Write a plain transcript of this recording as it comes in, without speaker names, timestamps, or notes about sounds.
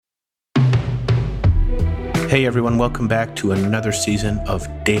Hey everyone, welcome back to another season of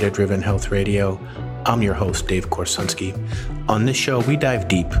Data-Driven Health Radio. I'm your host, Dave Korsunski. On this show, we dive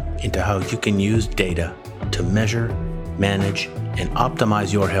deep into how you can use data to measure, manage, and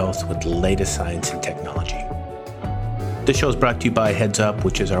optimize your health with the latest science and technology. This show is brought to you by Heads Up,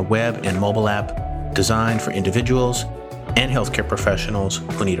 which is our web and mobile app designed for individuals and healthcare professionals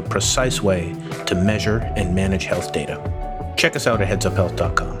who need a precise way to measure and manage health data. Check us out at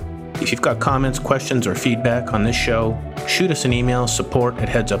headsuphealth.com. If you've got comments, questions, or feedback on this show, shoot us an email,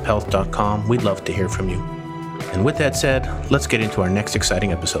 support@headsuphealth.com. We'd love to hear from you. And with that said, let's get into our next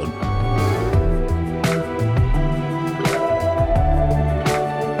exciting episode.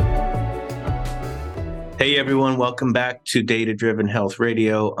 Hey everyone, welcome back to Data-Driven Health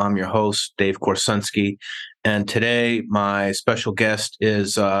Radio. I'm your host, Dave Korsunski. And today, my special guest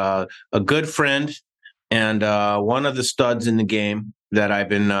is a good friend and one of the studs in the game that I've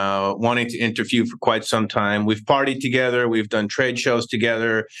been wanting to interview for quite some time. We've partied together, we've done trade shows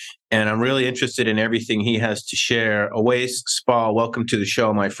together, and I'm really interested in everything he has to share. Awais, Spall, welcome to the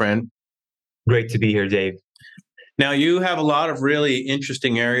show, my friend. Great to be here, Dave. Now, you have a lot of really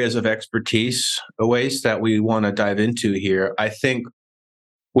interesting areas of expertise, Awais, that we want to dive into here. I think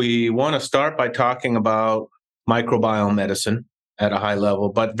we want to start by talking about microbiome medicine at a high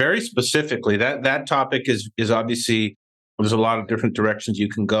level, but very specifically, that topic is obviously, there's a lot of different directions you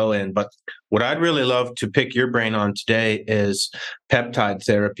can go in, but what I'd really love to pick your brain on today is peptide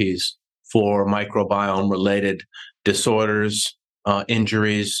therapies for microbiome-related disorders,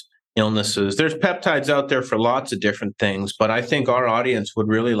 injuries, illnesses. There's peptides out there for lots of different things, but I think our audience would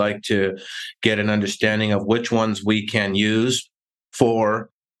really like to get an understanding of which ones we can use for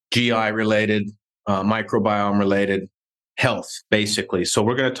GI-related, microbiome-related health, basically. So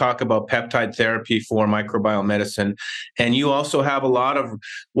we're going to talk about peptide therapy for microbiome medicine. And you also have a lot of,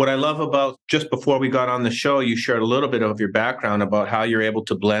 what I love about, just before we got on the show, you shared a little bit of your background about how you're able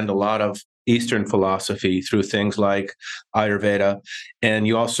to blend a lot of Eastern philosophy through things like Ayurveda. And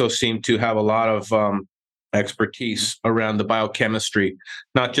you also seem to have a lot of expertise around the biochemistry,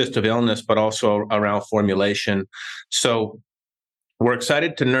 not just of illness, but also around formulation. So we're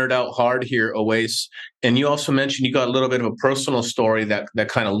excited to nerd out hard here, Awais. And you also mentioned you got a little bit of a personal story that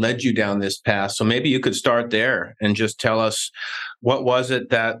kind of led you down this path. So maybe you could start there and just tell us, what was it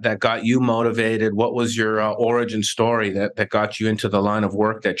that got you motivated? What was your origin story that got you into the line of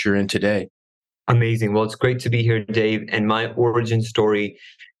work that you're in today? Amazing. Well, it's great to be here, Dave. And my origin story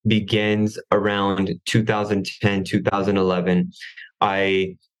begins around 2010, 2011.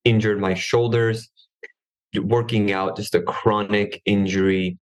 I injured my shoulders working out, just a chronic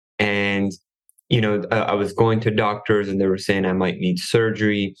injury. And, I was going to doctors and they were saying I might need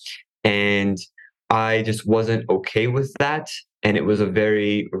surgery. And I just wasn't okay with that. And it was a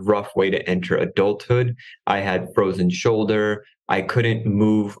very rough way to enter adulthood. I had frozen shoulder. I couldn't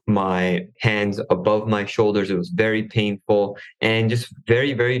move my hands above my shoulders. It was very painful and just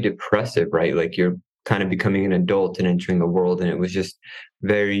very, very depressive, right? Like you're kind of becoming an adult and entering the world. And it was just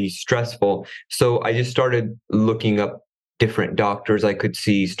very stressful. So I just started looking up different doctors I could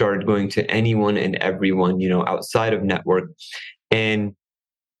see, started going to anyone and everyone, outside of network. And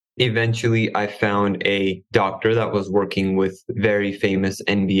eventually I found a doctor that was working with very famous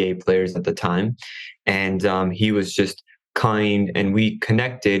NBA players at the time. And he was just kind and we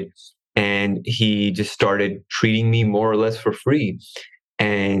connected and he just started treating me more or less for free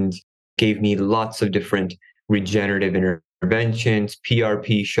and gave me lots of different regenerative interventions,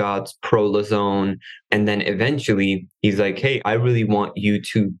 PRP shots, prolozone. And then eventually he's like, hey, I really want you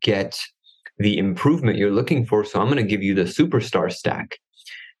to get the improvement you're looking for. So I'm going to give you the superstar stack.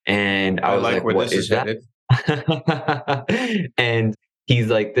 And I was like, what is that? And he's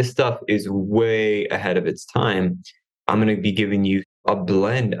like, this stuff is way ahead of its time. I'm going to be giving you a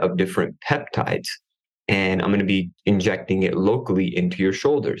blend of different peptides and I'm going to be injecting it locally into your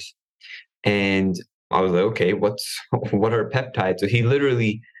shoulders. And I was like, okay, what are peptides? So he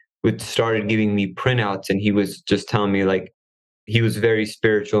literally started giving me printouts and he was just telling me, like, he was very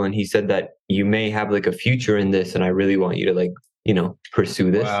spiritual and he said that you may have like a future in this and I really want you to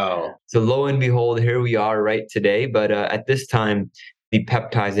pursue this. Wow. So lo and behold, here we are right today. But at this time, the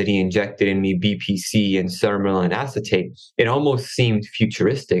peptides that he injected in me, BPC and ceremeline acetate, it almost seemed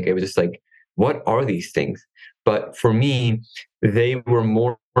futuristic. It was just like, what are these things? But for me, they were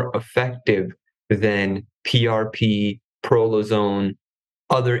more effective than PRP, prolozone,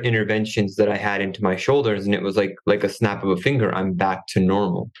 other interventions that I had into my shoulders. And it was like a snap of a finger, I'm back to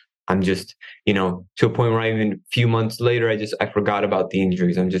normal. I'm just, to a point where even a few months later, I forgot about the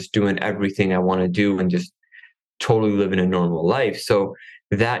injuries. I'm just doing everything I want to do and just totally living a normal life. So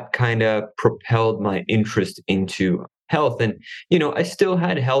that kind of propelled my interest into health. And, I still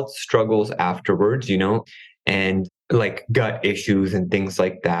had health struggles afterwards, and like gut issues and things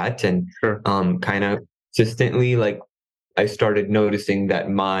like that. And Sure. kind of consistently, like I started noticing that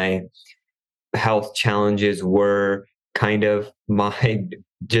my health challenges were kind of my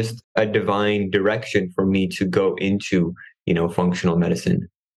just a divine direction for me to go into, functional medicine.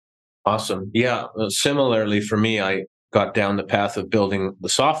 Awesome. Yeah. Similarly, for me, I got down the path of building the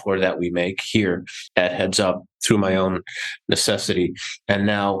software that we make here at Heads Up through my own necessity. And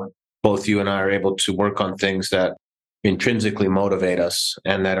now both you and I are able to work on things that intrinsically motivate us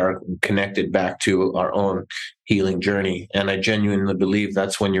and that are connected back to our own healing journey. And I genuinely believe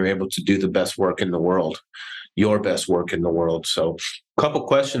that's when you're able to do the best work in the world, your best work in the world. So, a couple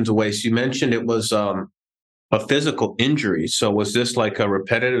questions away. So you mentioned it was a physical injury. So was this like a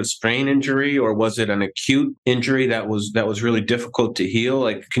repetitive strain injury, or was it an acute injury that was really difficult to heal?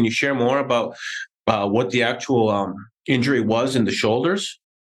 Like, can you share more about what the actual injury was in the shoulders?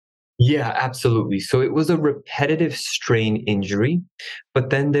 Yeah, absolutely. So it was a repetitive strain injury,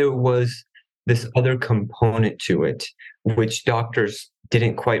 but then there was this other component to it, which doctors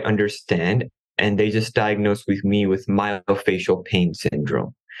didn't quite understand. And they just diagnosed with me with myofascial pain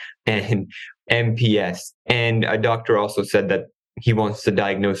syndrome and MPS. And a doctor also said that he wants to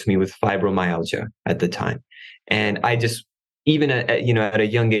diagnose me with fibromyalgia at the time. And I just, even at a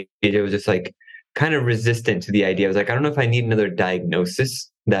young age, I was just like kind of resistant to the idea. I was like, I don't know if I need another diagnosis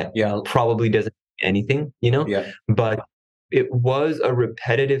that Yeah, probably doesn't mean anything, yeah, but it was a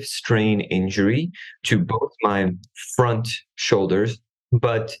repetitive strain injury to both my front shoulders,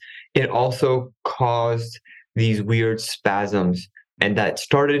 but it also caused these weird spasms, and that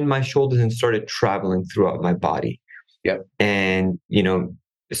started in my shoulders and started traveling throughout my body. yeah. And,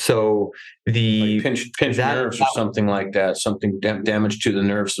 so Like the pinched that nerves or something like that. Something damage to the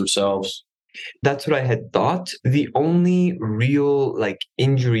nerves themselves. That's what I had thought. The only real like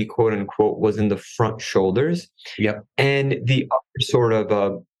injury, quote unquote, was in the front shoulders. Yep. And the other sort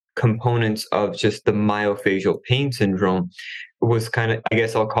of components of just the myofascial pain syndrome was kind of, I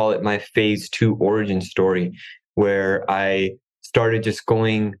guess I'll call it my phase two origin story, where I started just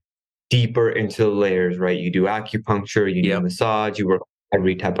going deeper into the layers, right? You do acupuncture, you do Yep. massage, you work with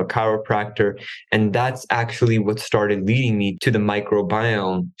every type of chiropractor. And that's actually what started leading me to the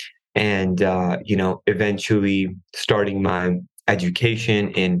microbiome and, eventually starting my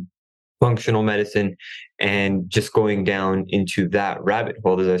education in functional medicine and just going down into that rabbit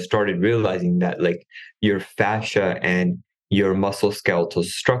hole as I started realizing that like your fascia and your muscle skeletal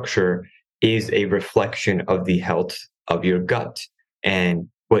structure is a reflection of the health of your gut. And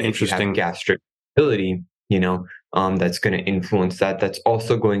what if you have Interesting. gastric ability, that's going to influence that. That's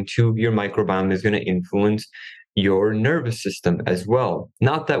also going to your microbiome is going to influence your nervous system as well.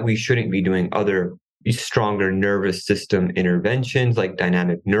 Not that we shouldn't be doing other stronger nervous system interventions like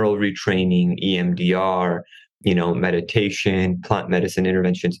dynamic neural retraining, EMDR, meditation, plant medicine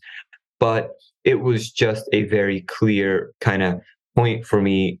interventions. But it was just a very clear kind of point for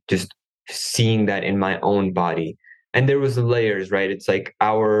me, just seeing that in my own body. And there was layers, right? It's like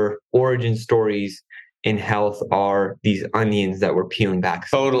our origin stories in health are these onions that we're peeling back.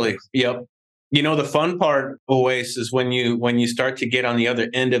 Totally. Yep. The fun part, always, is when you start to get on the other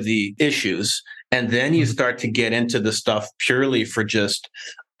end of the issues, and then you Mhm. start to get into the stuff purely for just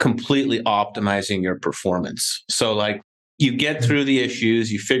completely optimizing your performance. So, like, you get through the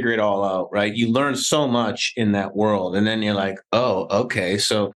issues, you figure it all out, right? You learn so much in that world, and then you're like, oh, okay,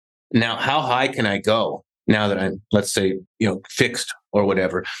 so now how high can I go now that I'm, let's say, fixed or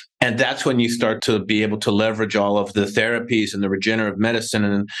whatever? And that's when you start to be able to leverage all of the therapies and the regenerative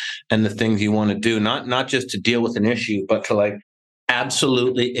medicine and the things you want to do, not just to deal with an issue, but to like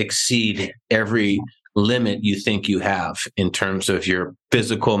absolutely exceed every limit you think you have in terms of your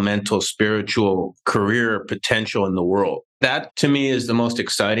physical, mental, spiritual, career potential in the world. That to me is the most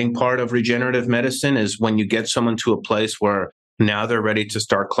exciting part of regenerative medicine, is when you get someone to a place where now they're ready to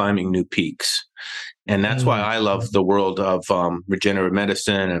start climbing new peaks. And that's why I love the world of regenerative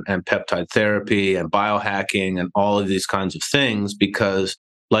medicine and peptide therapy and biohacking and all of these kinds of things, because,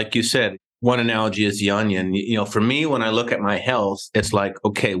 like you said, one analogy is the onion. For me, when I look at my health, it's like,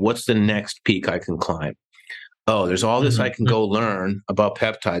 okay, what's the next peak I can climb? Oh, there's all this I Mhm. can go learn about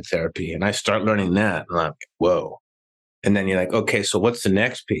peptide therapy. And I start learning that. And I'm like, whoa. And then you're like, okay, so what's the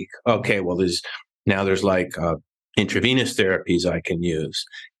next peak? Okay, well, there's like intravenous therapies I can use.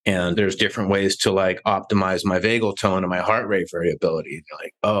 And there's different ways to like optimize my vagal tone and my heart rate variability. And you're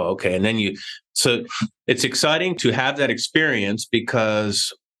like, oh, okay. And then so it's exciting to have that experience,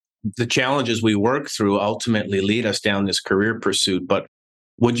 because the challenges we work through ultimately lead us down this career pursuit. But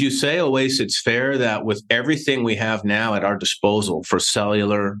Would you say, Awais, it's fair that with everything we have now at our disposal for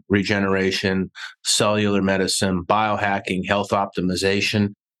cellular regeneration, cellular medicine, biohacking, health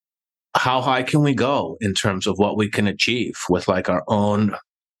optimization, how high can we go in terms of what we can achieve with like our own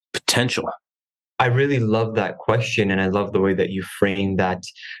potential? I really love that question. And I love the way that you frame that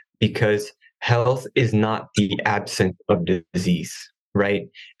because health is not the absence of disease, right?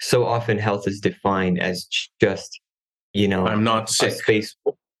 So often health is defined as just, I'm not a sick. space.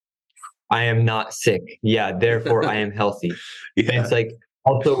 I am not sick. Yeah, therefore I am healthy. And Yeah. it's like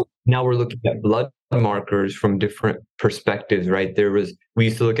also now we're looking at blood markers from different perspectives, right? We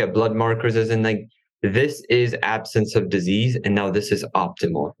used to look at blood markers as in like this is absence of disease and now this is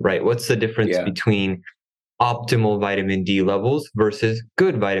optimal, right? What's the difference Yeah. between optimal vitamin D levels versus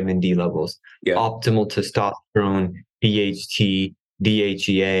good vitamin D levels, Yeah. optimal testosterone, DHT,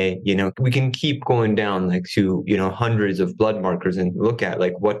 DHEA, we can keep going down like to, hundreds of blood markers and look at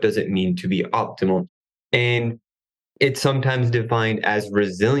like what does it mean to be optimal? And it's sometimes defined as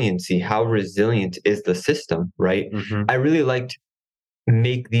resiliency. How resilient is the system, right? Mm-hmm. I really like to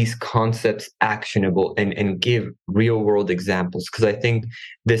make these concepts actionable and give real world examples because I think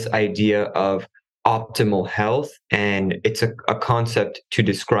this idea of optimal health and it's a concept to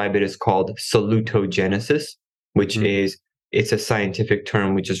describe it is called salutogenesis, which Mm-hmm. is it's a scientific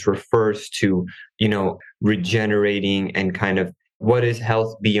term which just refers to regenerating and kind of what is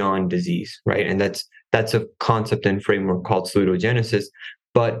health beyond disease, right? And that's a concept and framework called salutogenesis.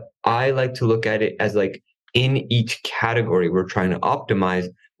 But I like to look at it as like in each category we're trying to optimize,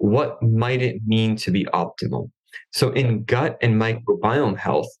 what might it mean to be optimal? So in gut and microbiome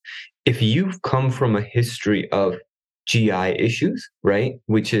health, if you've come from a history of GI issues, right,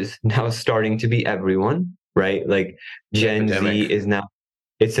 which is now starting to be everyone, right? Like Gen Epidemic. Z is now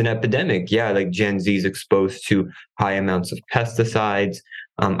it's an epidemic. Yeah, like Gen Z is exposed to high amounts of pesticides.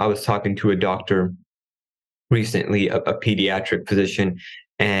 I was talking to a doctor recently, a pediatric physician,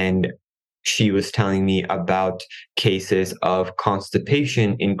 and she was telling me about cases of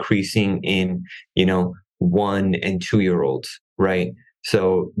constipation increasing in, 1 and 2 year olds, right?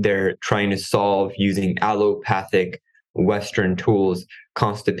 So they're trying to solve using allopathic Western tools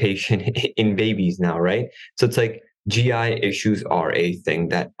constipation in babies now, right? So it's like GI issues are a thing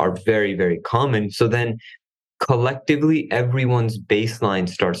that are very, very common. So then collectively everyone's baseline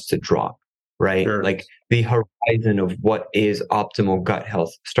starts to drop, right? Sure. Like the horizon of what is optimal gut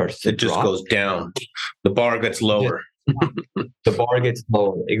health starts to It just drop. goes down. The bar gets lower. The bar gets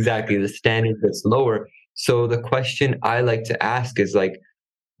lower. Exactly. The standard gets lower. So the question I like to ask is like,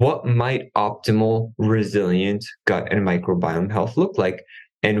 what might optimal resilient gut and microbiome health look like?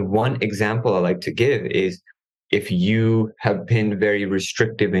 And one example I like to give is if you have been very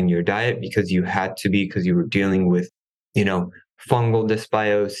restrictive in your diet because you had to be because you were dealing with, you know, fungal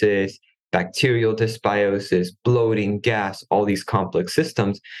dysbiosis, bacterial dysbiosis, bloating, gas, all these complex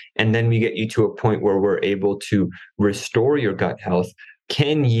systems. And then we get you to a point where we're able to restore your gut health.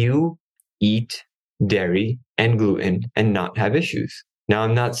 Can you eat dairy and gluten and not have issues? Now,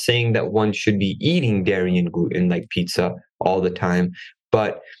 I'm not saying that one should be eating dairy and gluten like pizza all the time,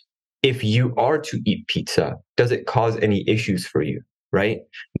 but if you are to eat pizza, does it cause any issues for you? Right?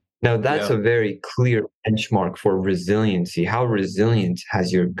 Now, that's Yeah. a very clear benchmark for resiliency. How resilient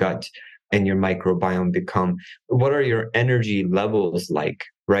has your gut and your microbiome become? What are your energy levels like?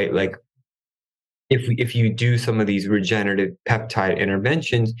 Right? Like, if you do some of these regenerative peptide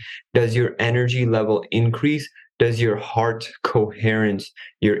interventions, does your energy level increase? Does your heart coherence,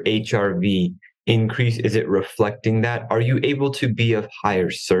 your HRV increase? Is it reflecting that? Are you able to be of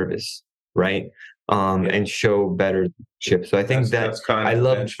higher service, right? Yeah. And show better leadership. So I think That's kind I of the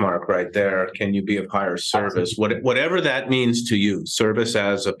love benchmark right there. Can you be of higher service? absolutely. Whatever that means to you, service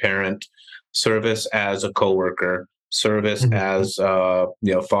as a parent, service as a coworker, service Mhm. as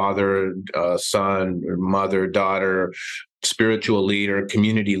father, son, or mother, daughter, spiritual leader,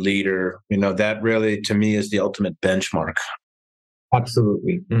 community leader. That really to me is the ultimate benchmark.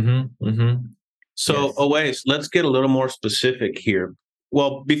 Absolutely. So, Yes. Awais, let's get a little more specific here.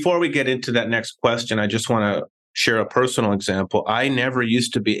 Well, before we get into that next question, I just want to share a personal example. I never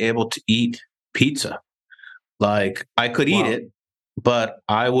used to be able to eat pizza. Like, I could eat Wow. it, but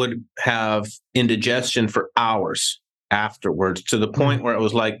I would have indigestion for hours afterwards to the point where it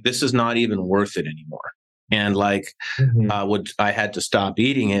was like, this is not even worth it anymore. And like, Mhm. I had to stop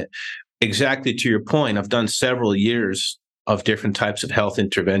eating it. Exactly to your point, I've done several years of different types of health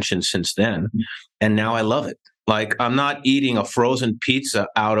interventions since then, and now I love it. Like, I'm not eating a frozen pizza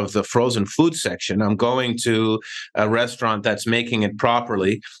out of the frozen food section. I'm going to a restaurant that's making it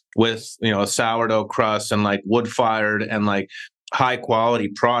properly with, a sourdough crust and like wood fired and like high quality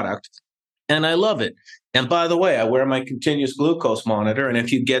product. And I love it. And by the way, I wear my continuous glucose monitor. And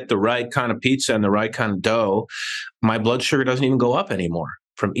if you get the right kind of pizza and the right kind of dough, my blood sugar doesn't even go up anymore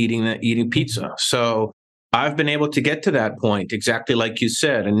from eating pizza. So I've been able to get to that point, exactly like you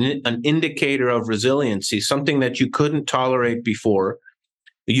said, an indicator of resiliency, something that you couldn't tolerate before.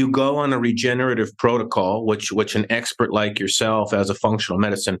 You go on a regenerative protocol, which an expert like yourself as a functional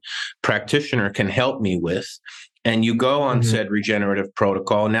medicine practitioner can help me with. And you go on said regenerative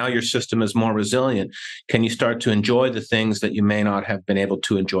protocol. Now your system is more resilient. Can you start to enjoy the things that you may not have been able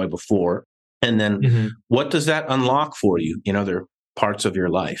to enjoy before? And then what does that unlock for you in other parts of your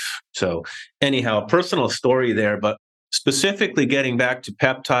life? So anyhow, personal story there, but specifically getting back to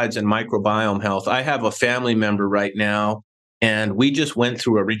peptides and microbiome health, I have a family member right now, and we just went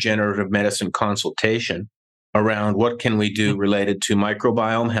through a regenerative medicine consultation around what can we do related to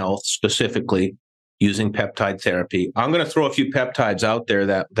microbiome health, specifically using peptide therapy. I'm going to throw a few peptides out there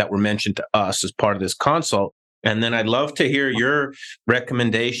that were mentioned to us as part of this consult. And then I'd love to hear your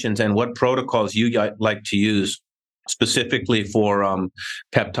recommendations and what protocols you like to use specifically for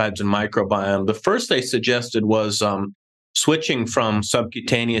peptides and microbiome. The first they suggested was switching from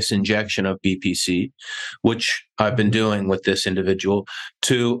subcutaneous injection of BPC, which I've been doing with this individual,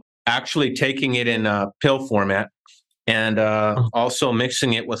 to actually taking it in a pill format and also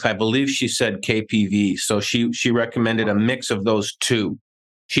mixing it with, I believe she said KPV. So she recommended a mix of those two.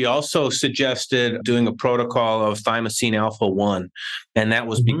 She also suggested doing a protocol of thymosin alpha 1, and that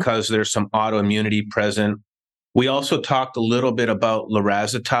was because there's some autoimmunity present. We also talked a little bit about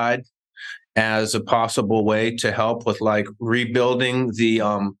lorazepam as a possible way to help with like rebuilding the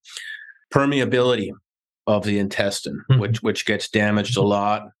permeability of the intestine, which gets damaged a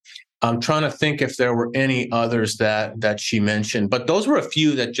lot. I'm trying to think if there were any others that she mentioned, but those were a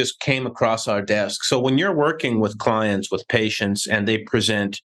few that just came across our desk. So when you're working with clients, with patients, and they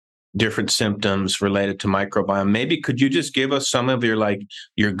present different symptoms related to microbiome, maybe could you just give us some of your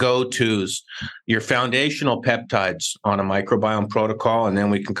go-tos, your foundational peptides on a microbiome protocol, and then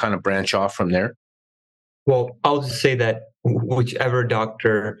we can kind of branch off from there? Well, I'll just say that whichever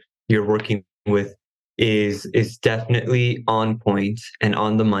doctor you're working with is definitely on point and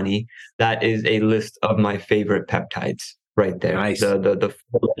on the money. That is a list of my favorite peptides right there. Nice. The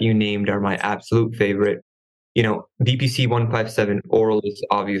four that you named are my absolute favorite. BPC 157 oral is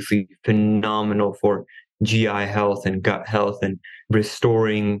obviously phenomenal for GI health and gut health and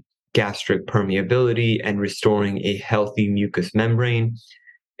restoring gastric permeability and restoring a healthy mucous membrane.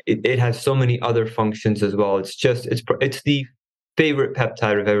 It has so many other functions as well. It's the favorite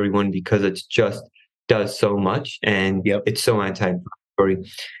peptide of everyone because it just does so much and it's so anti-inflammatory.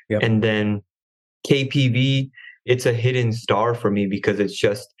 And then KPV, it's a hidden star for me because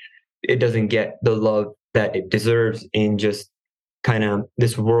it doesn't get the love that it deserves in just kind of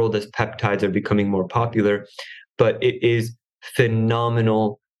this world as peptides are becoming more popular, but it is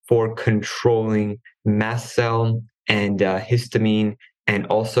phenomenal for controlling mast cell and histamine, and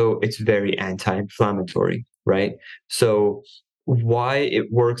also it's very anti-inflammatory, right? So why it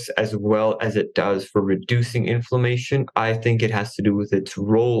works as well as it does for reducing inflammation, I think it has to do with its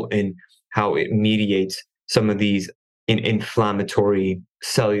role in how it mediates some of these inflammatory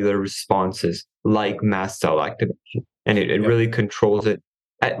cellular responses like mast cell activation. And it really controls it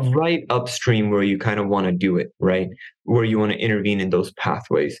at right upstream where you kind of want to do it, right? Where you want to intervene in those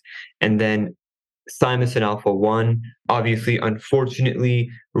pathways. And then thymosin alpha 1, obviously,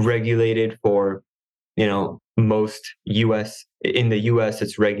 unfortunately, regulated for, most in the US,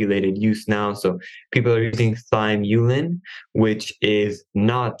 it's regulated use now. So people are using thymulin, which is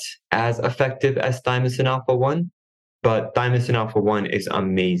not as effective as thymosin alpha 1, but thymosin alpha 1 is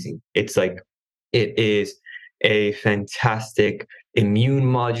amazing. It is a fantastic immune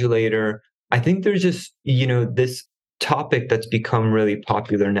modulator. I think there's just, this topic that's become really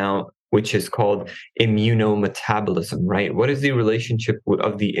popular now, which is called immunometabolism, right? What is the relationship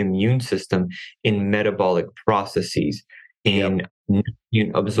of the immune system in metabolic processes, in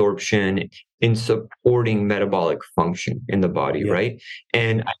nutrient absorption, in supporting metabolic function in the body, right?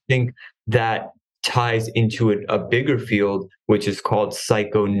 And I think that ties into a bigger field, which is called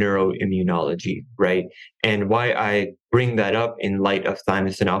psychoneuroimmunology, right? And why I bring that up in light of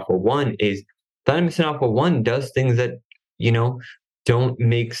thymosin alpha 1 is thymosin alpha 1 does things that, don't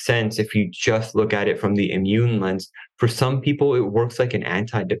make sense if you just look at it from the immune lens. For some people, it works like an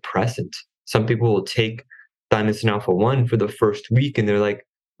antidepressant. Some people will take thymosin alpha 1 for the first week and they're like,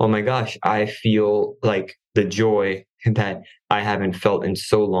 oh my gosh, I feel like the joy that I haven't felt in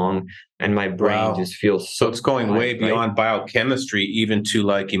so long, and my brain just feels so it's going way beyond biochemistry, even to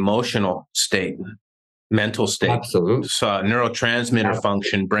like emotional state. mental state, Absolutely. neurotransmitter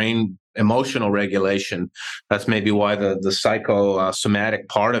function, brain emotional regulation. That's maybe why the psychosomatic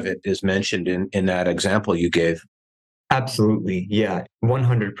part of it is mentioned in that example you gave. Absolutely. Yeah,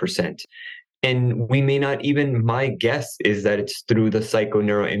 100%. And we may not even, my guess is that it's through the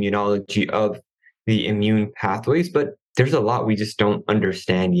psychoneuroimmunology of the immune pathways, but there's a lot we just don't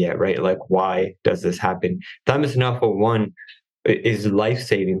understand yet, right? Like, why does this happen? Thymosin alpha 1 is life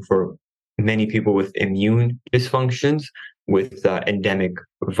saving for many people with immune dysfunctions, with endemic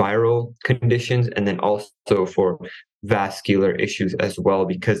viral conditions, and then also for vascular issues as well,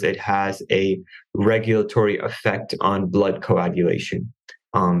 because it has a regulatory effect on blood coagulation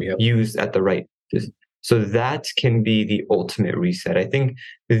Yep. used at the right. So that can be the ultimate reset. I think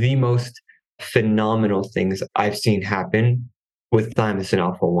the most phenomenal things I've seen happen with thymosin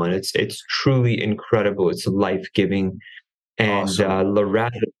alpha 1, it's truly incredible. It's life giving. And Awesome.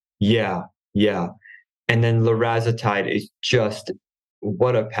 yeah, yeah. And then lorazepatide is just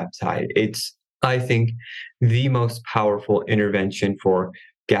what a peptide. It's, I think, the most powerful intervention for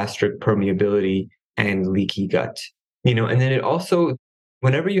gastric permeability and leaky gut. And then it also,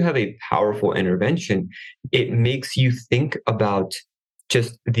 whenever you have a powerful intervention, it makes you think about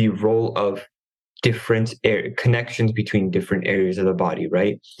just the role of different connections between different areas of the body,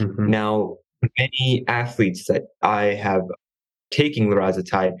 right? Mm-hmm. Now, many athletes that I have taking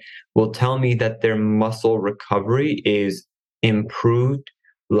lorazepatide will tell me that their muscle recovery is improved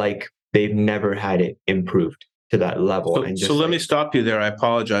like they've never had it improved to that level. So, And so just let like, me stop you there. I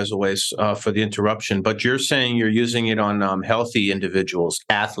apologize, always, for the interruption, but you're saying you're using it on healthy individuals,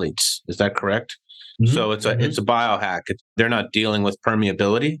 athletes. Is that correct? So it's a biohack. They're not dealing with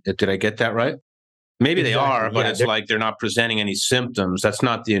permeability. Did I get that right? Maybe they exactly, are, but yeah, it's like they're not presenting any symptoms. That's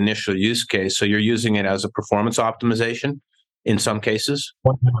not the initial use case. So you're using it as a performance optimization in some cases.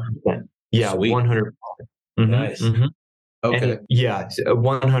 100%. Yeah, Sweet. 100%. Nice. Okay. And yeah,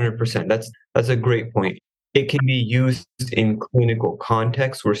 100%. That's a great point. It can be used in clinical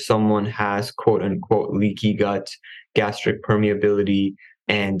context where someone has quote unquote leaky gut, gastric permeability,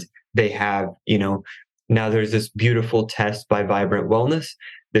 and they have, now there's this beautiful test by Vibrant Wellness,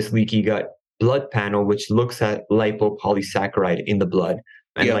 this leaky gut blood panel, which looks at lipopolysaccharide in the blood.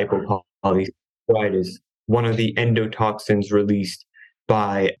 And Yeah. lipopolysaccharide is one of the endotoxins released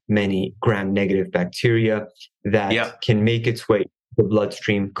by many gram-negative bacteria that Yeah. can make its way to the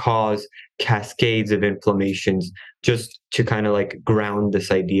bloodstream, cause cascades of inflammations, just to kind of like ground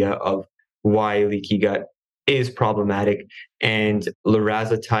this idea of why leaky gut is problematic. And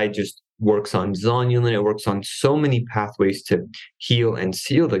lorazepatide just works on zonulin. It works on so many pathways to heal and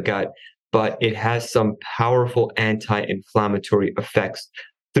seal the gut, but it has some powerful anti-inflammatory effects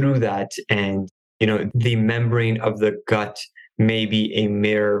through that. And, the membrane of the gut may be a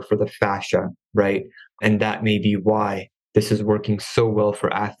mirror for the fascia, right? And that may be why this is working so well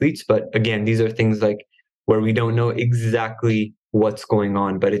for athletes. But again, these are things like where we don't know exactly what's going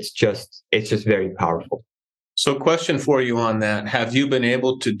on, but it's just very powerful. So, question for you on that. Have you been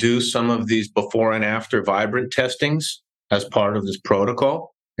able to do some of these before and after vibrant testings as part of this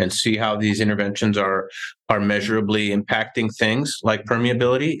protocol and see how these interventions are measurably impacting things like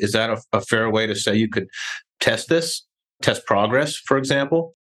permeability? Is that a fair way to say you could test this, test progress, for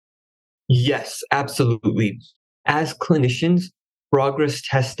example? Yes, absolutely. As clinicians, progress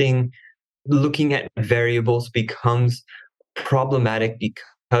testing, looking at variables becomes problematic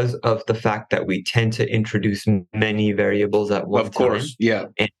because of the fact that we tend to introduce many variables at one Of time. course. Yeah.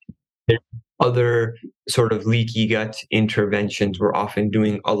 And there are other sort of leaky gut interventions we're often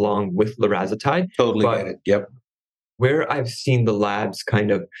doing along with lorazepatide. Totally But get it. Yep. where I've seen the labs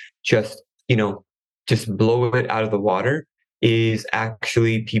kind of just, just blow it out of the water is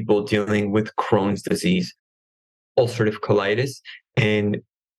actually people dealing with Crohn's disease, ulcerative colitis, and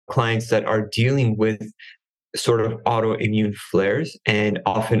clients that are dealing with sort of autoimmune flares and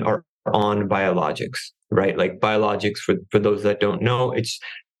often are on biologics, right? Like biologics, for those that don't know, it's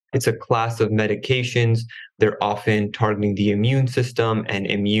a class of medications. They're often targeting the immune system and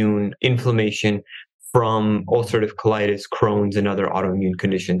immune inflammation from ulcerative colitis, Crohn's, and other autoimmune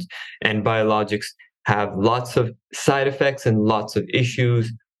conditions. And biologics have lots of side effects and lots of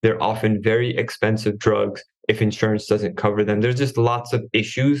issues. They're often very expensive drugs if insurance doesn't cover them. There's just lots of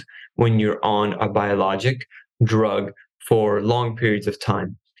issues when you're on a biologic drug for long periods of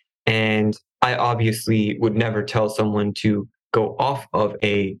time. And I obviously would never tell someone to go off of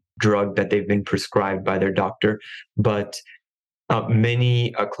a drug that they've been prescribed by their doctor. But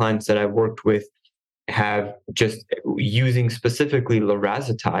many clients that I've worked with have just using specifically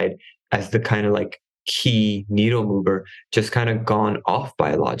lorazepatide as the kind of like key needle mover, just kind of gone off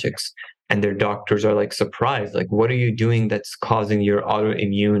biologics. and their doctors are like surprised, like, what are you doing that's causing your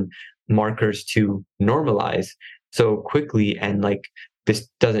autoimmune markers to normalize so quickly? And like, this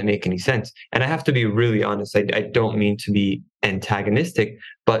doesn't make any sense. And I have to be really honest, I don't mean to be antagonistic,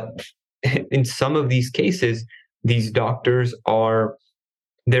 but in some of these cases, these doctors are,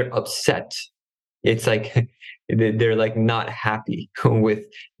 they're upset. It's like they're like not happy with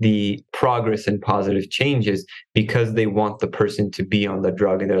the progress and positive changes because they want the person to be on the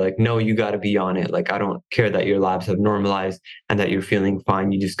drug. And they're like, no, you got to be on it. Like, I don't care that your labs have normalized and that you're feeling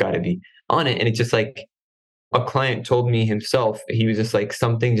fine. You just got to be on it. And it's just like, a client told me himself, he was just like,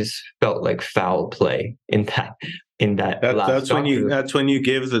 something just felt like foul play in that last doctor. That's when you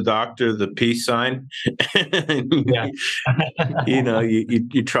give the doctor the peace sign. Yeah.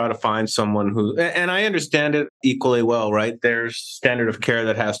 You try to find someone who, and I understand it equally well, right? There's standard of care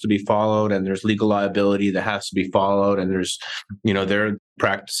that has to be followed, and there's legal liability that has to be followed, and there's, they're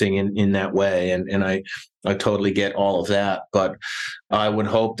practicing in that way, and I totally get all of that, but I would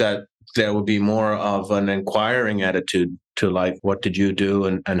hope that there would be more of an inquiring attitude to, like, what did you do,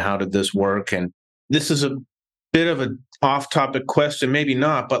 and how did this work? And this is a bit of an off-topic question, maybe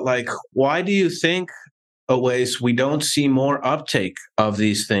not, but like, why do you think, Awais, we don't see more uptake of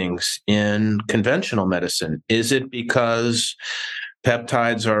these things in conventional medicine? Is it because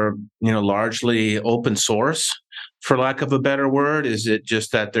peptides are, largely open source, for lack of a better word? Is it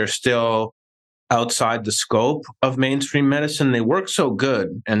just that they're still outside the scope of mainstream medicine? They work so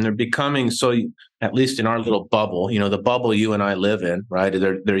good, and they're becoming so, at least in our little bubble, the bubble you and I live in, right?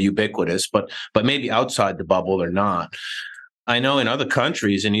 They're ubiquitous, but maybe outside the bubble, they're not. I know in other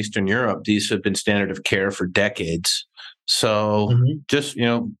countries in Eastern Europe, these have been standard of care for decades. So just,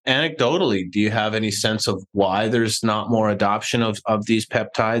 anecdotally, do you have any sense of why there's not more adoption of these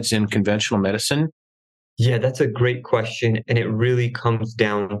peptides in conventional medicine? Yeah, that's a great question. And it really comes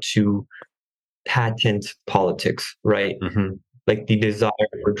down to patent politics, right? Like the desire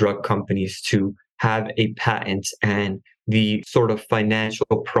for drug companies to have a patent and the sort of financial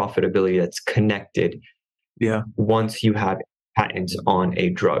profitability that's connected once you have patents on a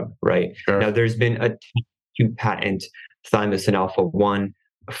drug, right? Sure. Now, there's been a attempt to patent thymosin alpha 1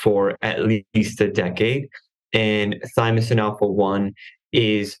 for at least a decade, and thymosin alpha 1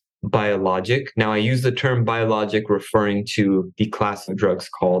 is biologic. Now, I use the term biologic referring to the class of drugs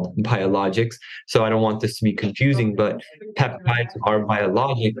called biologics. So I don't want this to be confusing, but peptides are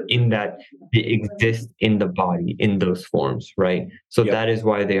biologic in that they exist in the body in those forms, right? So that is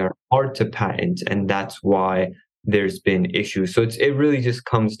why they are hard to patent, and that's why there's been issues. So it really just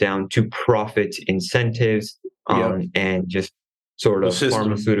comes down to profit incentives and just sort of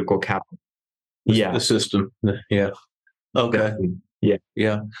pharmaceutical capital. The system. Yeah. Okay. Definitely.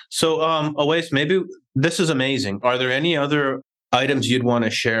 Yeah. So, Awais, maybe this is amazing. Are there any other items you'd want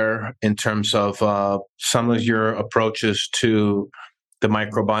to share in terms of some of your approaches to the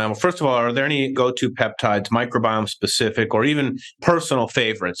microbiome? First of all, are there any go-to peptides, microbiome specific, or even personal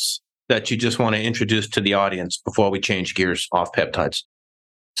favorites that you just want to introduce to the audience before we change gears off peptides?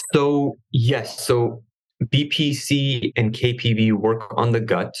 So, yes. So BPC and KPV work on the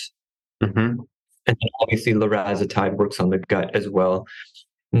gut. And then obviously lorazepam works on the gut as well.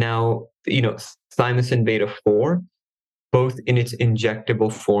 Now, thymosin beta 4, both in its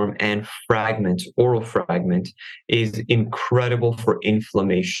injectable form and oral fragment, is incredible for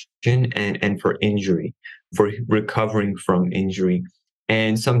inflammation and for injury, for recovering from injury.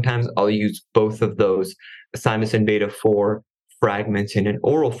 And sometimes I'll use both of those, thymosin beta 4 fragments, in an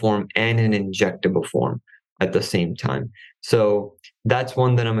oral form and an injectable form at the same time. So that's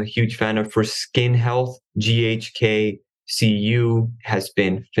one that I'm a huge fan of. For skin health, GHK CU has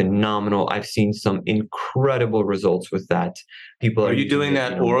been phenomenal. I've seen some incredible results with that. Are you doing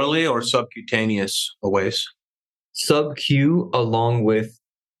that orally or subcutaneous, Awais? Sub-Q, along with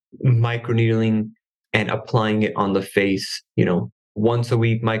microneedling and applying it on the face, once a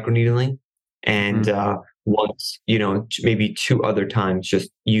week microneedling, and once, maybe 2 other times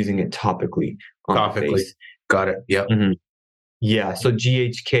just using it topically on the face. Got it. Yep. Yeah, so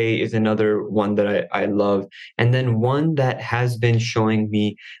GHK is another one that I love. And then one that has been showing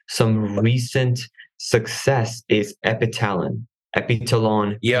me some recent success is Epitalon.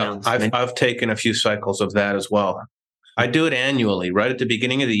 Yeah, I've taken a few cycles of that as well. I do it annually, right at the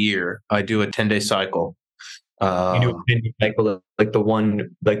beginning of the year. I do a 10-day cycle. You do a 10-day cycle, like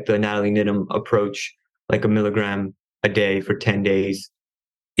the Natalie Nidham approach, like 1 milligram a day for 10 days.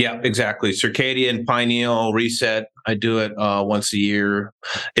 Yeah, exactly. Circadian, pineal, reset. I do it once a year.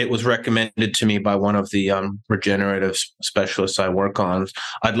 It was recommended to me by one of the regenerative specialists I work on.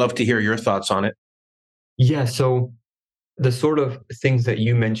 I'd love to hear your thoughts on it. Yeah, so the sort of things that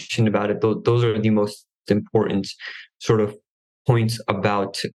you mentioned about it, those are the most important sort of points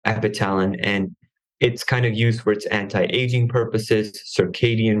about epitalon. And it's kind of used for its anti-aging purposes,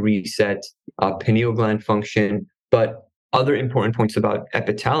 circadian reset, pineal gland function. But other important points about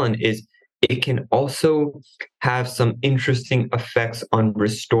epitalon is it can also have some interesting effects on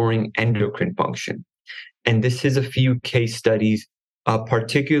restoring endocrine function. And this is a few case studies,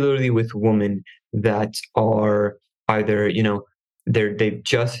 particularly with women that are either, they've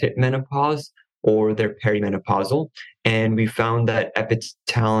just hit menopause or they're perimenopausal. And we found that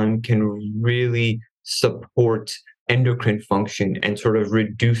epitalon can really support endocrine function and sort of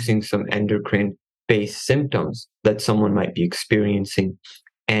reducing some endocrine based symptoms that someone might be experiencing.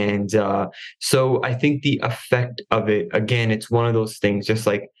 And so I think the effect of it, again, it's one of those things, just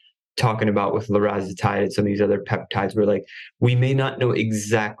like talking about with lorazepam and some of these other peptides, where like we may not know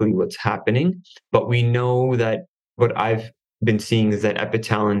exactly what's happening, but we know that what I've been seeing is that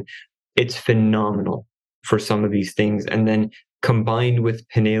epitalon, it's phenomenal for some of these things. And then combined with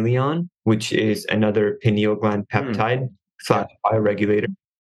pinaleon, which is another pineal gland peptide slash bioregulator,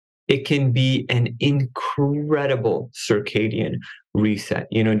 it can be an incredible circadian reset.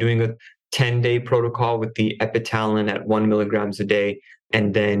 Doing a 10-day protocol with the epitalon at 1 milligrams a day.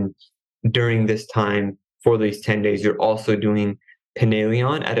 And then during this time, for these 10 days, you're also doing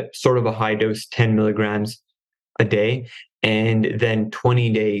pinaleon at a sort of a high dose, 10 milligrams a day. And then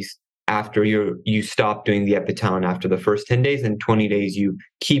 20 days after you stop doing the epitalon after the first 10 days, and 20 days you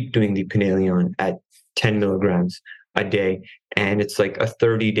keep doing the pinaleon at 10 milligrams a day. And it's like a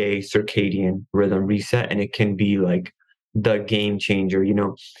 30-day circadian rhythm reset. And it can be like the game changer.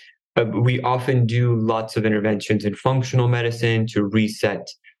 We often do lots of interventions in functional medicine to reset,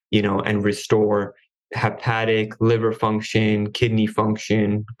 and restore hepatic, liver function, kidney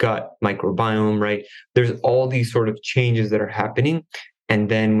function, gut microbiome, right? There's all these sort of changes that are happening. And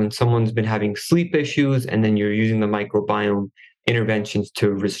then when someone's been having sleep issues, and then you're using the microbiome interventions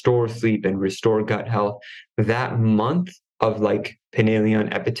to restore sleep and restore gut health, that month of like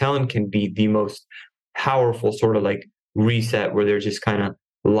pinaleon epitalon can be the most powerful sort of like reset, where they're just kind of,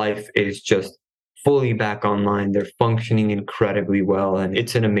 life is just fully back online. They're functioning incredibly well, and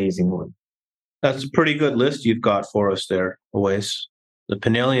it's an amazing one. That's a pretty good list you've got for us there, Awais. The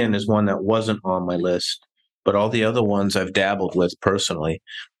Pinaleon is one that wasn't on my list, but all the other ones I've dabbled with personally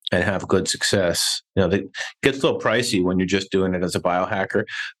and have good success. It gets a little pricey when you're just doing it as a biohacker,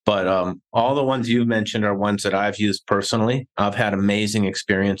 but all the ones you've mentioned are ones that I've used personally. I've had amazing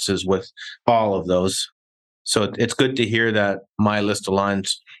experiences with all of those. So it's good to hear that my list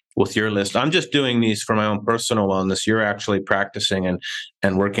aligns with your list. I'm just doing these for my own personal wellness. You're actually practicing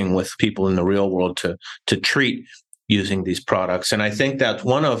and working with people in the real world to treat using these products. And I think that's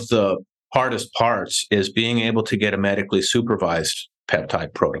one of the hardest parts, is being able to get a medically supervised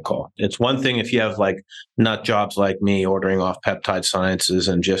peptide protocol. It's one thing if you have like nut jobs like me ordering off Peptide Sciences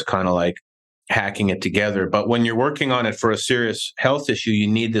and just kind of like hacking it together. But when you're working on it for a serious health issue, you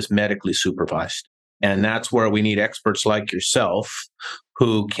need this medically supervised. And that's where we need experts like yourself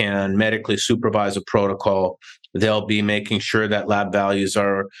who can medically supervise a protocol. They'll be making sure that lab values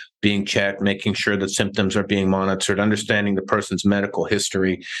are being checked, making sure that symptoms are being monitored, understanding the person's medical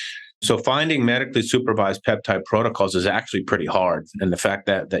history. So finding medically supervised peptide protocols is actually pretty hard. And the fact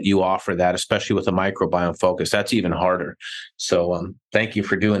that you offer that, especially with a microbiome focus, that's even harder. So thank you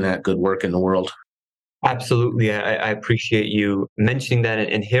for doing that good work in the world. Absolutely. I appreciate you mentioning that.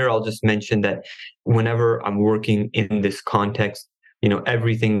 And here I'll just mention that whenever I'm working in this context,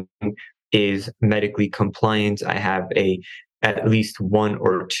 everything is medically compliant. I have at least one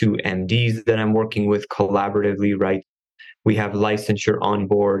or two MDs that I'm working with collaboratively, right? We have licensure on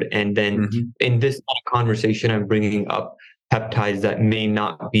board. And then in this conversation, I'm bringing up peptides that may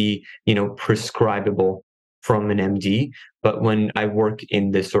not be, prescribable from an MD. But when I work in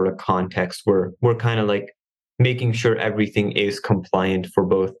this sort of context, we're kind of like making sure everything is compliant for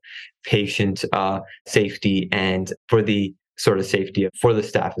both patient safety and for the sort of safety for the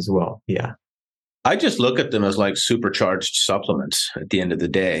staff as well. Yeah. I just look at them as like supercharged supplements at the end of the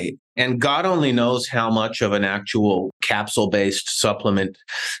day. And God only knows how much of an actual capsule-based supplement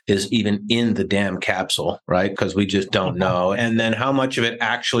is even in the damn capsule, right? Because we just don't know. And then how much of it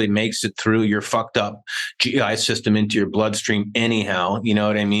actually makes it through your fucked up GI system into your bloodstream anyhow, you know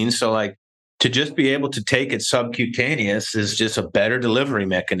what I mean? So like to just be able to take it subcutaneous is just a better delivery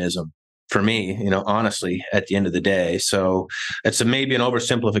mechanism for me, honestly, at the end of the day. So it's maybe an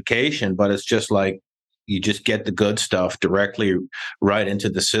oversimplification, but it's just like you just get the good stuff directly right into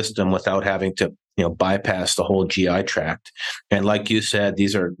the system without having to, bypass the whole GI tract. And like you said,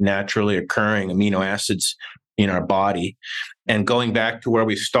 these are naturally occurring amino acids in our body. And going back to where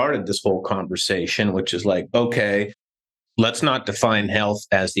we started this whole conversation, which is like, okay, let's not define health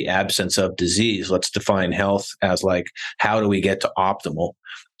as the absence of disease. Let's define health as like, how do we get to optimal?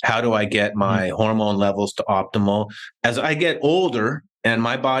 How do I get my hormone levels to optimal? As I get older and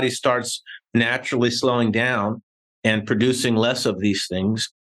my body starts naturally slowing down and producing less of these things,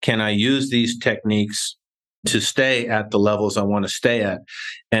 can I use these techniques to stay at the levels I want to stay at?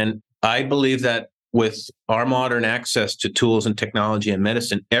 And I believe that with our modern access to tools and technology and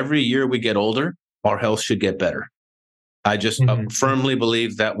medicine, every year we get older, our health should get better. I just firmly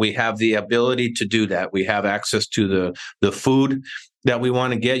believe that we have the ability to do that. We have access to the food that we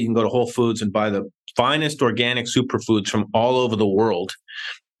want to get. You can go to Whole Foods and buy the finest organic superfoods from all over the world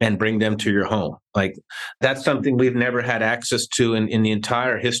and bring them to your home. Like, that's something we've never had access to in the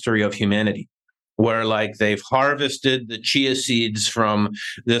entire history of humanity, where like they've harvested the chia seeds from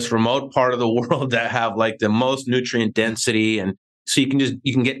this remote part of the world that have like the most nutrient density. And so you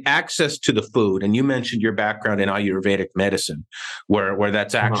can get access to the food. And you mentioned your background in Ayurvedic medicine, where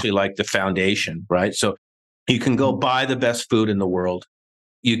that's actually like the foundation, right? So you can go buy the best food in the world.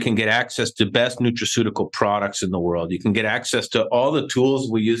 You can get access to best nutraceutical products in the world. You can get access to all the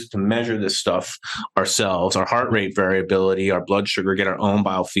tools we use to measure this stuff ourselves, our heart rate variability, our blood sugar, get our own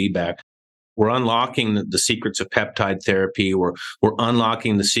biofeedback. We're unlocking the secrets of peptide therapy. We're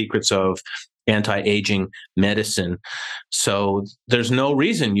unlocking the secrets of anti-aging medicine. So there's no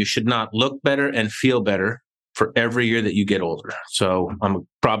reason you should not look better and feel better for every year that you get older. So I'm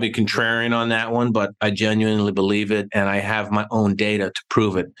probably contrarian on that one, but I genuinely believe it. And I have my own data to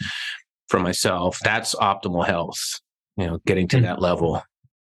prove it for myself. That's optimal health, getting to that level.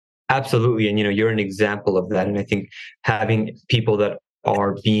 Absolutely. And, you're an example of that. And I think having people that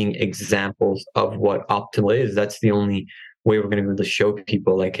are being examples of what optimal is, that's the only way we're going to be able to show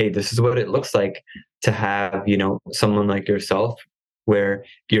people like, hey, this is what it looks like to have, someone like yourself, where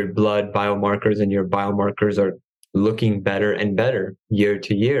your blood biomarkers and your biomarkers are looking better and better year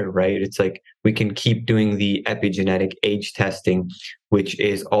to year, right? It's like we can keep doing the epigenetic age testing, which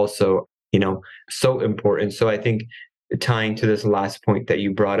is also, so important. So I think tying to this last point that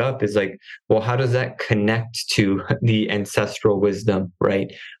you brought up is like, well, how does that connect to the ancestral wisdom,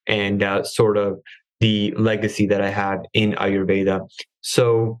 right? And sort of the legacy that I have in Ayurveda.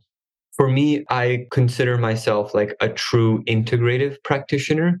 So for me, I consider myself like a true integrative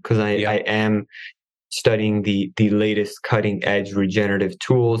practitioner because I am studying the latest cutting edge regenerative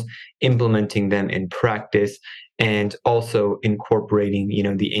tools, implementing them in practice, and also incorporating,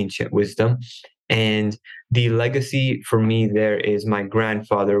 the ancient wisdom. And the legacy for me there is my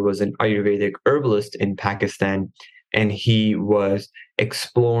grandfather was an Ayurvedic herbalist in Pakistan, and he was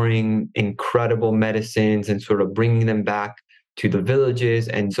exploring incredible medicines and sort of bringing them back to the villages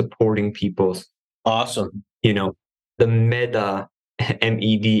and supporting people's. Awesome. The Meda,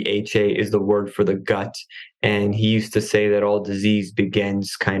 MEDHA, is the word for the gut. And he used to say that all disease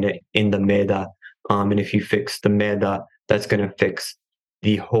begins kind of in the Meda. And if you fix the Meda, that's going to fix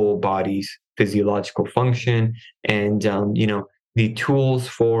the whole body's physiological function. And, the tools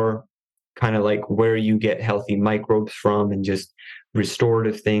for kind of like where you get healthy microbes from and just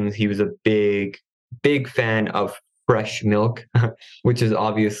restorative things. He was a big, big fan of fresh milk, which is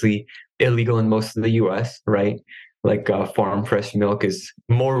obviously illegal in most of the US, right? Like farm fresh milk is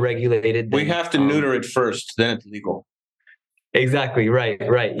more regulated. We have to neuter it first, then it's legal. Exactly. Right.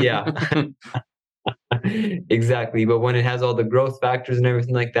 Yeah. Exactly. But when it has all the growth factors and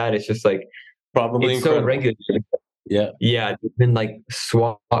everything like that, it's just like, probably it's incredible. so regulated. Yeah. There's been like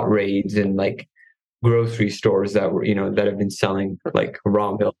SWAT raids and like grocery stores that were, that have been selling like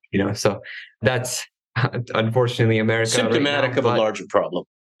raw milk, so that's unfortunately America. Symptomatic of a larger problem.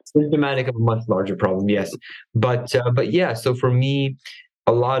 Symptomatic of a much larger problem, yes. But yeah, so for me,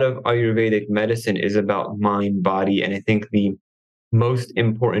 a lot of Ayurvedic medicine is about mind, body. And I think the most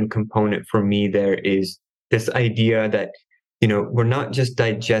important component for me there is this idea that, we're not just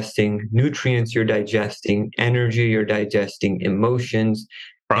digesting nutrients, you're digesting energy, you're digesting emotions.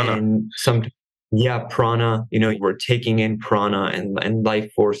 Prana. And prana, we're taking in prana and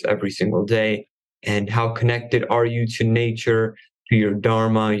life force every single day. And how connected are you to nature, to your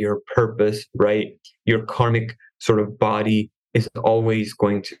dharma, your purpose, right? Your karmic sort of body is always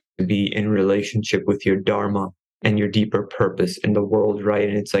going to be in relationship with your dharma and your deeper purpose in the world, right?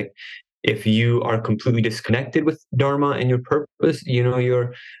 And it's like, if you are completely disconnected with dharma and your purpose,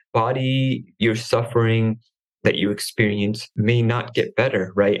 your body, your suffering that you experience may not get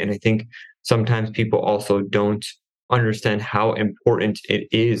better, right? And I think sometimes people also don't understand how important it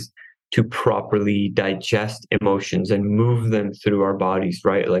is to properly digest emotions and move them through our bodies,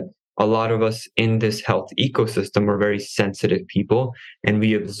 right? Like a lot of us in this health ecosystem are very sensitive people, and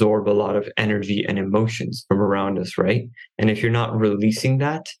we absorb a lot of energy and emotions from around us, right? And if you're not releasing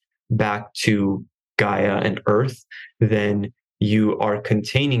that back to Gaia and Earth, then you are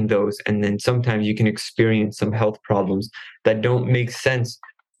containing those. And then sometimes you can experience some health problems that don't make sense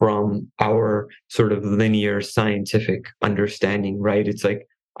from our sort of linear scientific understanding, right? It's like,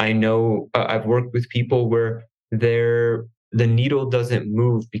 I know I've worked with people where the needle doesn't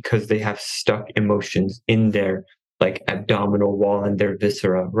move because they have stuck emotions in their like abdominal wall and their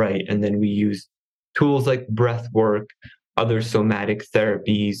viscera, right? And then we use tools like breath work, other somatic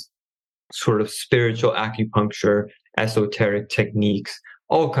therapies, sort of spiritual acupuncture, esoteric techniques,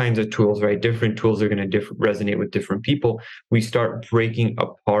 all kinds of tools, right? Different tools are going to resonate with different people. We start breaking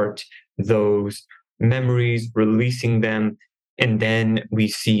apart those memories, releasing them, and then we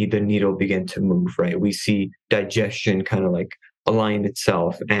see the needle begin to move, right? We see digestion kind of like align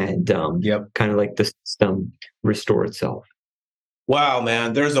itself and kind of like the system restore itself. Wow,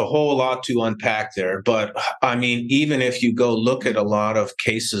 man, there's a whole lot to unpack there. But I mean, even if you go look at a lot of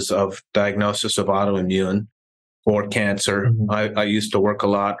cases of diagnosis of autoimmune or cancer, I used to work a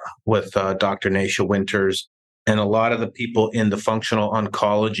lot with Dr. Nasha Winters, and a lot of the people in the functional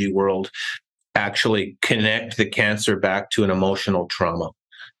oncology world actually connect the cancer back to an emotional trauma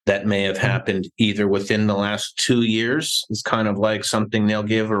that may have happened either within the last 2 years. It's kind of like something they'll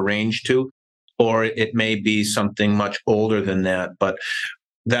give a range to, or it may be something much older than that. But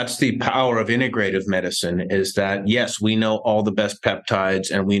that's the power of integrative medicine, is that, yes, we know all the best peptides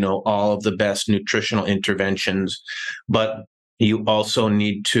and we know all of the best nutritional interventions, but you also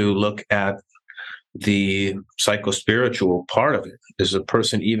need to look at the psychospiritual part of it. Is a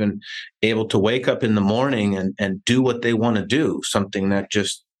person even able to wake up in the morning and do what they want to do, something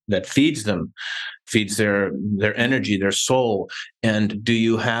that feeds them, feeds their energy, their soul? And do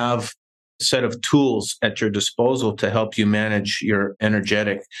you have a set of tools at your disposal to help you manage your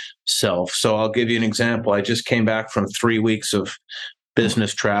energetic self? So I'll give you an example. I just came back from 3 weeks of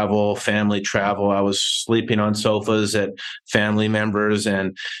business travel, family travel. I was sleeping on sofas at family members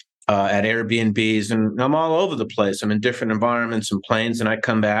and at Airbnbs, and I'm all over the place. I'm in different environments and planes, and I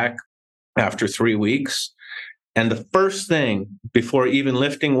come back after 3 weeks. And the first thing before even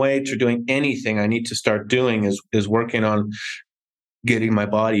lifting weights or doing anything I need to start doing is working on getting my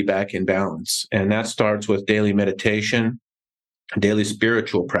body back in balance. And that starts with daily meditation, daily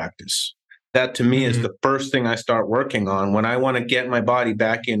spiritual practice. That to me is the first thing I start working on when I want to get my body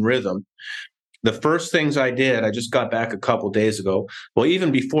back in rhythm. The first things I did, I just got back a couple days ago. Well,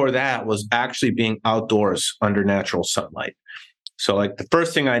 even before that was actually being outdoors under natural sunlight. So like the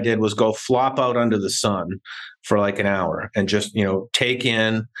first thing I did was go flop out under the sun for like an hour and just, take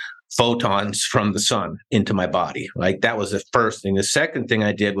in photons from the sun into my body. Like that was the first thing. The second thing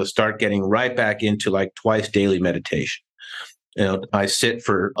I did was start getting right back into like twice daily meditation. I sit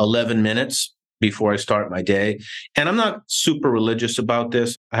for 11 minutes before I start my day. And I'm not super religious about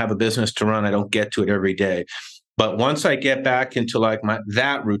this. I have a business to run. I don't get to it every day. But once I get back into like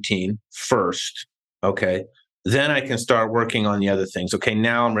that routine first, okay, then I can start working on the other things. Okay,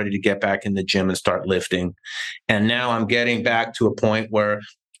 now I'm ready to get back in the gym and start lifting. And now I'm getting back to a point where,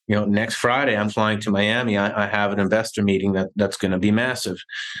 next Friday I'm flying to Miami. I have an investor meeting that's going to be massive.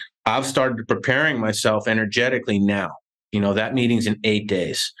 I've started preparing myself energetically now. That meeting's in 8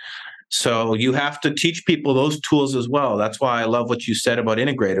 days. So you have to teach people those tools as well. That's why I love what you said about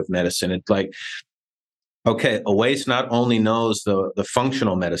integrative medicine. It's like, okay, Awais not only knows the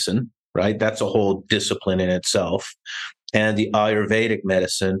functional medicine, right? That's a whole discipline in itself, and the Ayurvedic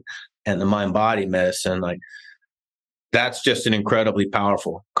medicine and the mind-body medicine. Like that's just an incredibly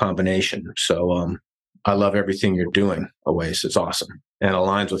powerful combination. So I love everything you're doing, Awais. It's awesome and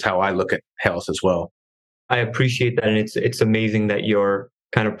aligns with how I look at health as well. I appreciate that, and it's amazing that you're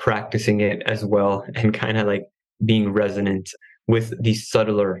kind of practicing it as well and kind of like being resonant with these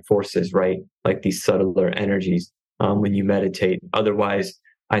subtler forces, right? Like these subtler energies when you meditate. Otherwise,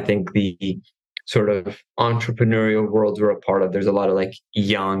 I think the sort of entrepreneurial worlds we're a part of, there's a lot of like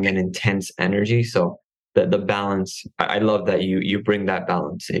young and intense energy. So the balance, I love that you bring that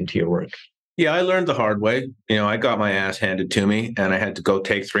balance into your work. Yeah, I learned the hard way. I got my ass handed to me and I had to go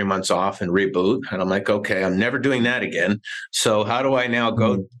take 3 months off and reboot. And I'm like, okay, I'm never doing that again. So how do I now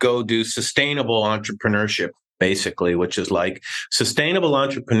go do sustainable entrepreneurship, basically, which is like sustainable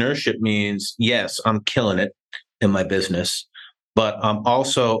entrepreneurship means, yes, I'm killing it in my business, but I'm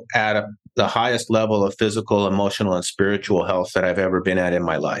also at the highest level of physical, emotional, and spiritual health that I've ever been at in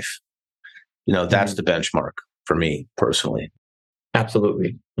my life. That's the benchmark for me personally.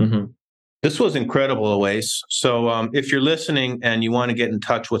 Absolutely. Mm-hmm. This was incredible, Awais. So if you're listening and you want to get in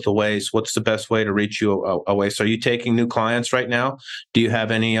touch with Awais, what's the best way to reach you, Awais? Are you taking new clients right now? Do you have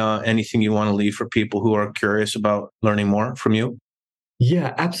anything you want to leave for people who are curious about learning more from you?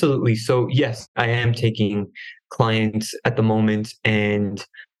 Yeah, absolutely. So yes, I am taking clients at the moment, and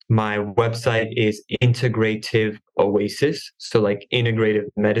my website is Integrative Oasis. So like integrative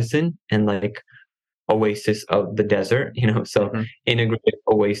medicine and like oasis of the desert, so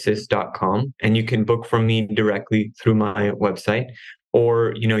integrativeoasis.com. And you can book from me directly through my website,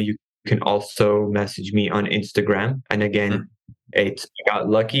 or, you can also message me on Instagram. And again, I got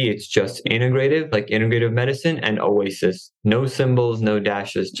lucky. It's just integrative, like integrative medicine and oasis. No symbols, no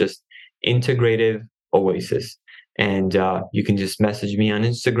dashes, just integrative oasis. And you can just message me on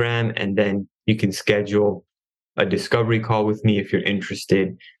Instagram, and then you can schedule a discovery call with me if you're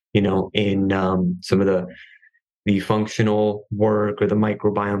interested, in some of the functional work or the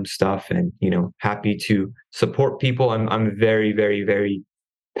microbiome stuff, and happy to support people. I'm very, very, very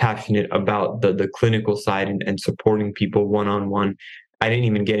passionate about the clinical side, and supporting people one on one. I didn't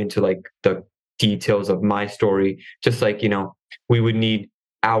even get into like the details of my story. Just like we would need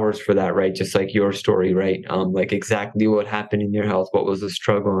hours for that, right? Just like your story, right? Like exactly what happened in your health, what was the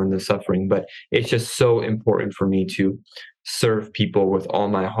struggle and the suffering. But it's just so important for me to serve people with all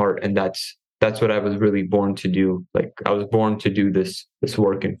my heart, and that's what I was really born to do. Like I was born to do this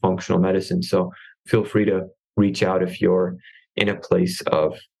work in functional medicine. So feel free to reach out if you're in a place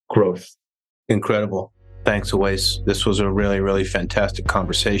of growth. Incredible. Thanks, Awais. This was a really, really fantastic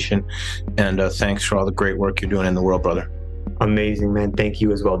conversation. And thanks for all the great work you're doing in the world, brother. Amazing, man. Thank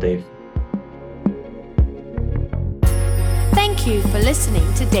you as well, Dave. Thank you for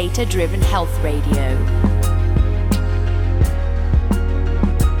listening to Data Driven Health Radio.